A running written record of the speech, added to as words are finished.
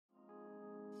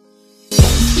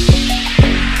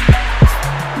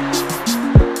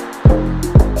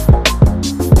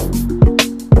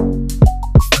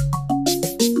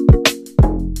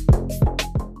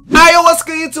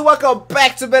welcome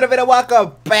back to Better Video.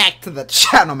 Welcome back to the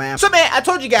channel, man. So, man, I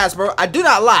told you guys, bro, I do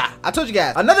not lie. I told you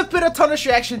guys, another Pentatonix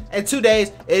reaction in 2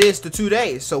 days. It is the 2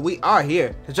 days, so we are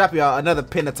here to drop y'all another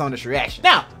Pentatonix reaction.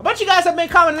 Now, a bunch of you guys have been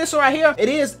commenting this one right here. It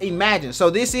is Imagine. So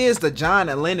this is the John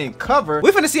Lennon cover.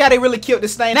 We're finna see how they really killed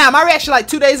this thing. Now, my reaction like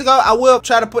 2 days ago, I will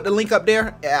try to put the link up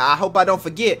there. I hope I don't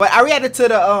forget. But I reacted to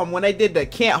the when they did the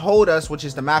Can't Hold Us, which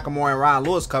is the Macklemore and Ryan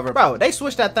Lewis cover. Bro, they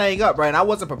switched that thing up, bro, and I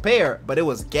wasn't prepared, but it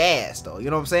was gas though. You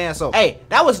know what I'm saying? So, hey,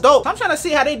 that was dope. I'm trying to see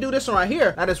how they do this one right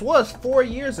here. Now, this was 4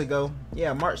 years ago.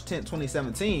 Yeah, March 10th,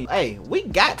 2017. Hey, we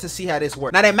got to see how this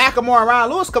works. Now, that Macklemore and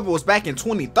Ryan Lewis cover was back in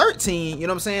 2013. You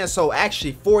know what I'm saying? So,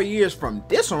 actually, 4 years from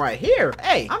this one right here.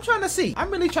 Hey, I'm trying to see. I'm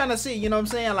really trying to see, you know what I'm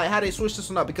saying? Like, how they switched this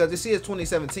one up, because this is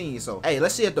 2017. So, hey,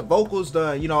 let's see if the vocals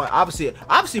done, you know,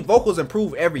 obviously vocals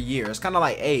improve every year. It's kind of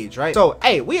like age, right? So,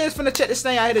 hey, we just finna check this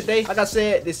thing out here today. Like I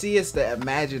said, this is the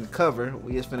Imagine cover.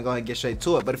 We just finna go ahead and get straight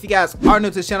to it. But if you guys are new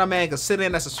to this channel, man, consider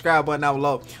hitting that subscribe button down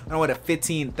below. I know we're at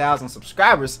 15,000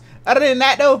 subscribers. Other than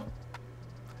that, though,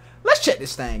 let's check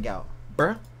this thing out,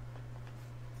 bruh.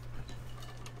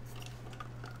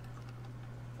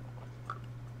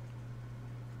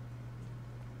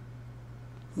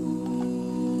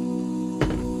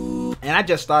 And I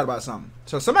just thought about something.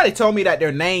 So somebody told me that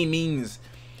their name means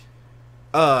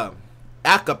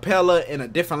acapella in a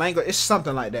different language. It's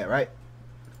something like that, right?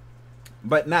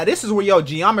 But now this is where your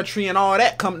geometry and all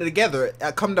that come together,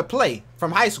 come to play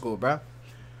from high school, bro.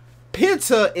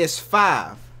 Penta is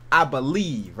 5, I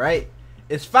believe, right?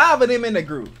 It's 5 of them in the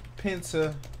group.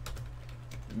 Penta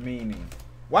meaning.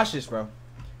 Watch this, bro.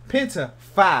 Penta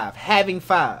 5, having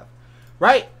 5,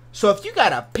 right? So if you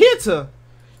got a penta,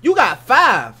 you got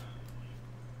 5.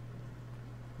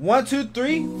 1, 2,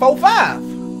 3, 4, 5.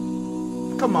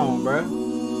 Come on, bro.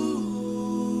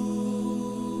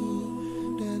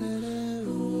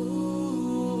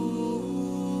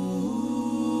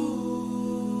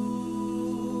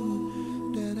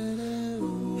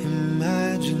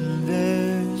 Imagine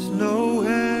there's no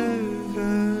heaven.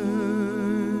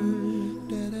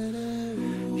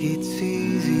 It's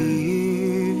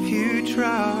easy if you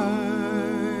try.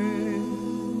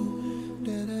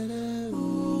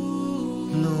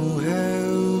 No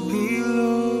hell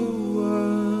below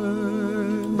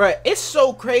us. Bruh, it's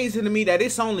so crazy to me that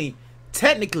it's only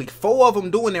technically 4 of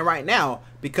them doing it right now,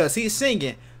 because he's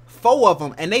singing 4 of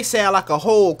them, and they sound like a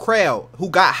whole crowd who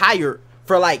got hired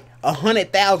for like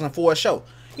 100,000 for a show.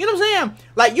 You know what I'm saying?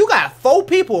 Like, you got 4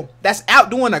 people that's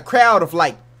outdoing a crowd of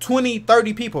like 20,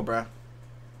 30 people, bruh.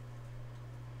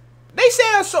 They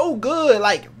sound so good,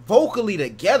 like, vocally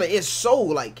together. It's so,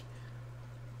 like,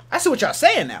 I see what y'all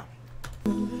saying now.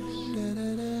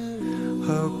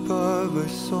 Above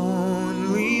us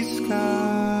only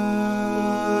sky.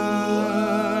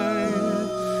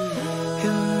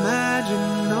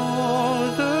 Imagine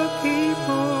all the people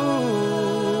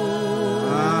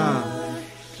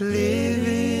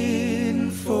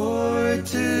living for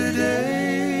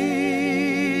today.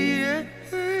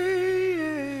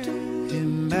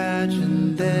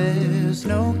 Imagine there's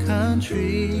no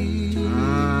country.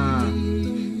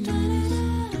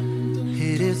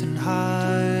 It isn't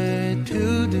hard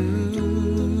to do.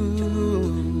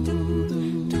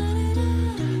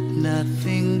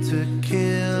 Nothing to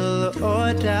kill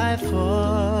or die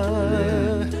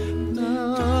for.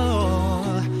 No,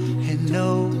 and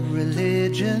no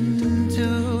religion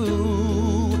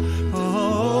too.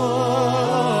 Oh,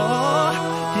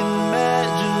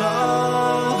 imagine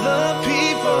all the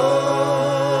people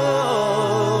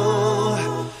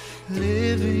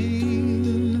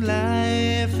living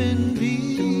life in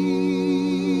peace.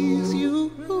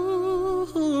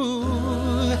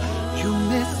 You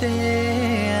may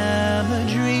say I'm a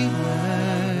dreamer,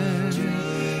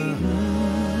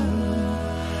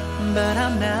 but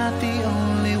I'm not the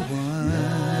only one.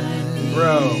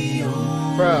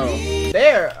 Bro,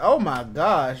 there, oh my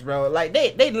gosh, bro. Like,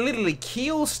 they literally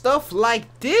kill stuff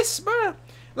like this, bro.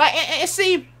 Like, and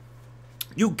see,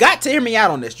 you got to hear me out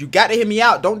on this. You got to hear me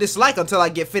out. Don't dislike until I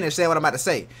get finished saying what I'm about to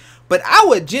say. But I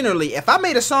would generally, if I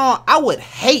made a song, I would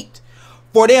hate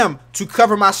for them to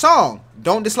cover my song.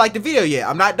 Don't dislike the video yet.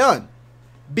 I'm not done.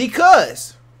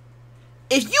 Because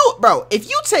if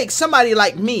you take somebody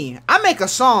like me, I make a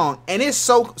song and it's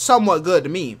somewhat good to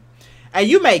me, and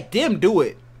you make them do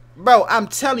it, bro, I'm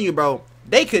telling you, bro,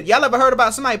 they could. Y'all ever heard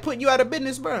about somebody putting you out of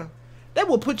business, bro? They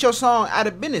will put your song out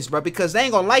of business, bro, because they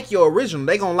ain't gonna like your original.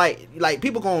 They gonna like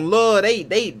people gonna love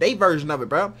they version of it,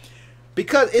 bro,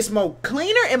 because it's more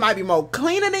cleaner. It might be more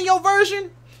cleaner than your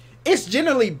version. It's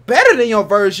generally better than your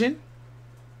version.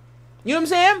 You know what I'm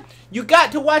saying? You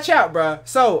got to watch out, bro.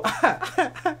 So, bro,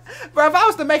 if I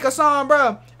was to make a song,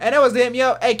 bro, and it was to hit me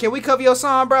up, hey, can we cover your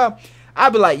song, bro?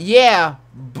 I'd be like, yeah,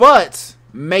 but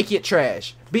make it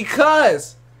trash.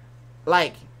 Because,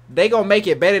 like, they gonna make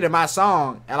it better than my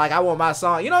song. And, like, I want my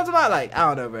song. You know what I'm talking about? Like, I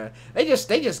don't know, bro. They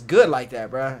just good like that,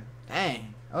 bro.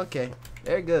 Dang. Okay.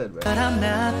 They're good, bro. But I'm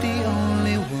not the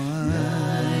only one.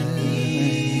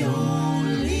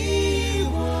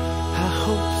 I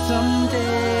hope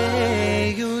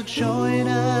someday you'll join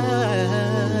us,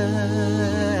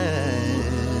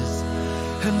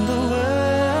 and the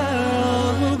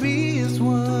world will be as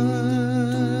one.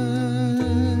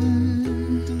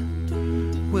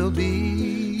 We'll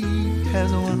be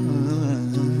as one.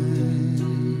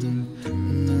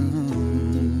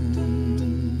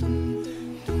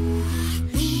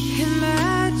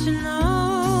 Imagine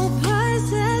all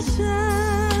possessions.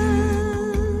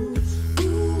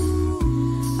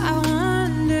 I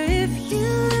wonder if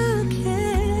you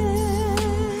care.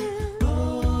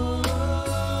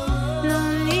 No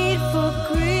need for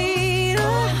greed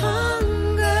or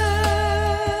hunger.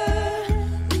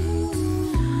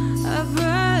 A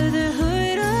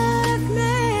brotherhood of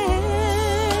men.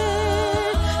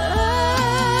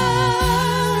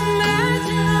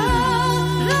 Imagine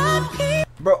all the people.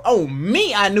 Bro, oh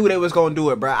me, I knew they was gonna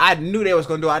do it, bro. I knew they was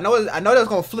gonna do it. I know they was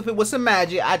gonna flip it with some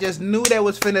magic. I just knew they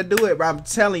was finna do it, bro. I'm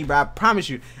telling you, bro. I promise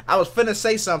you. I was finna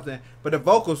say something, but the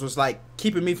vocals was like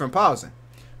keeping me from pausing.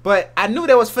 But I knew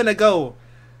they was finna go,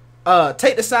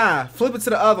 take the sign, flip it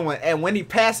to the other one, and when he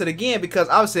passed it again, because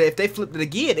obviously if they flipped it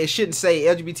again, it shouldn't say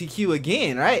LGBTQ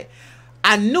again, right?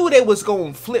 I knew they was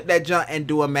gonna flip that junk and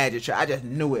do a magic trick. I just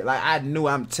knew it. Like I knew.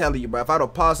 I'm telling you, bro. If I'd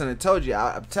have paused and told you,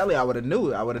 I'm telling you, I would have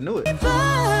knew it. I would have knew it.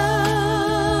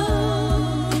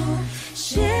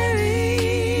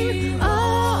 Sharing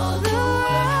all the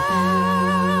world.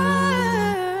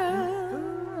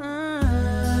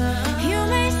 You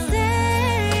may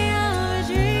say I'm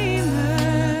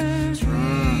a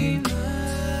dreamer,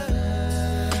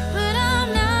 but I'm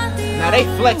not the Now they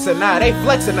flexing now. They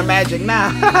flexing the magic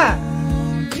now.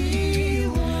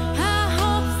 I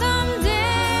hope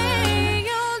someday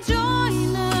you'll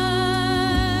join us,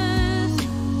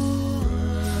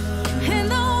 and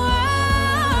the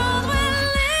world will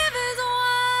live as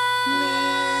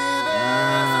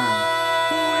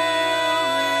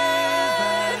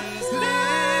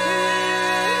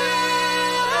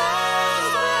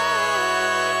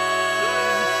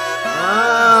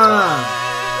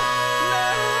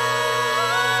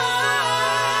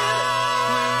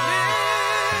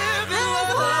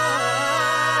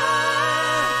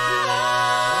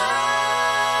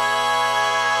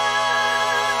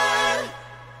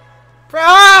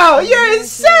Bro, you're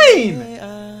insane.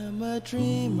 I'm a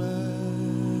dreamer,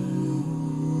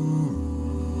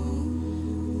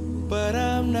 but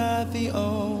I'm not the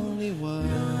only one.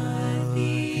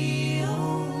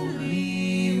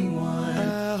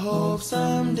 I hope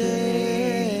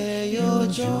someday you'll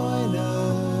join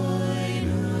us,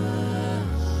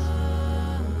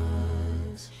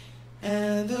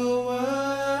 and the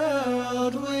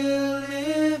world will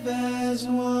live as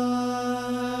one.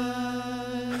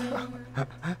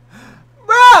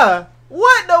 Bruh,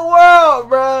 what the world,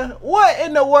 bruh? What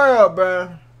in the world,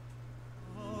 bruh?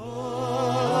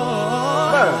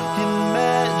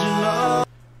 Imagine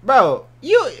Bro,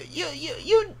 you,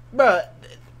 bruh.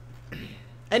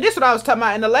 And this is what I was talking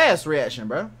about in the last reaction,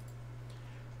 bruh.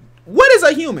 What is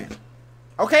a human?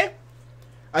 Okay?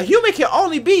 A human can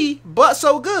only be but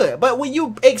so good. But when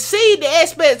you exceed the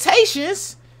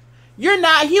expectations, you're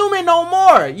not human no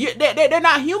more. They're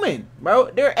not human,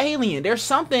 bro. They're alien. There's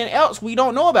something else we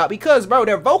don't know about because, bro,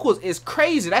 their vocals is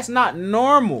crazy. That's not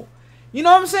normal. You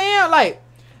know what I'm saying? Like,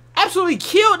 absolutely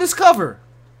killed this cover.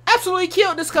 Absolutely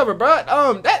killed this cover,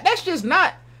 bro. That's just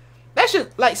not. That's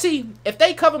just like, see, if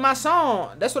they cover my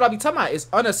song, that's what I be talking about. It's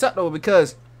unacceptable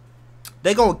because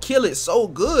they gonna kill it so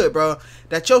good, bro,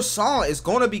 that your song is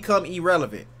gonna become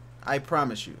irrelevant. I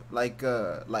promise you. Like,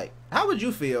 how would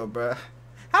you feel, bro?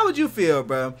 How would you feel,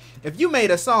 bro, if you made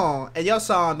a song and your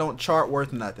song don't chart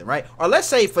worth nothing, right? Or let's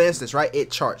say, for instance, right, it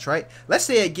charts, right? Let's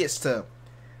say it gets to,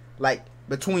 like,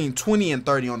 between 20 and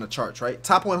 30 on the charts, right?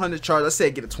 Top 100 chart, let's say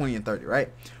it get to 20 and 30, right?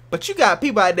 But you got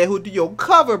people out there who do your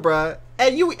cover, bro,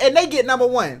 and they get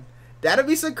 #1. That'll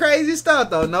be some crazy stuff,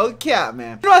 though. No cap,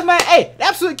 man. You know what, man? Hey, they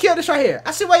absolutely killed this right here.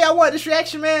 I see why y'all wanted this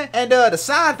reaction, man. And the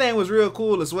sign thing was real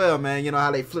cool as well, man. You know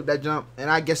how they flipped that jump. And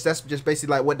I guess that's just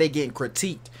basically like what they getting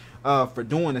critiqued for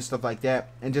doing and stuff like that.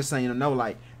 And just saying, you know,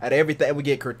 like, out of everything we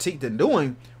get critiqued and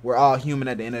doing, we're all human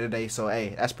at the end of the day. So,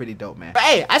 hey, that's pretty dope, man. But,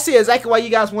 hey, I see exactly why you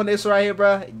guys want this right here,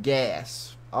 bro.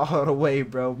 Gas. all the way,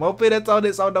 bro. More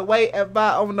Pentatonix on the way and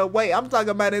by on the way. I'm talking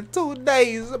about in 2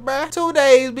 days, bro. 2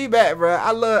 days, be back, bro.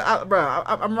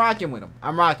 I'm rocking with him.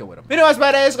 I'm rocking with him. Anyways,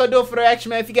 man, that's gonna do it for the reaction,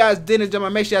 man. If you guys did enjoy,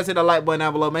 man, make sure you guys hit the like button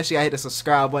down below. Make sure you guys hit the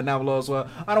subscribe button down below as well.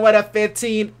 On the way to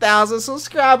 15,000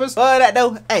 subscribers. Other than that,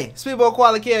 though, hey, Speedboat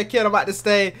Quality Kid, I'm about to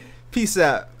stay. Peace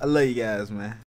out. I love you guys, man.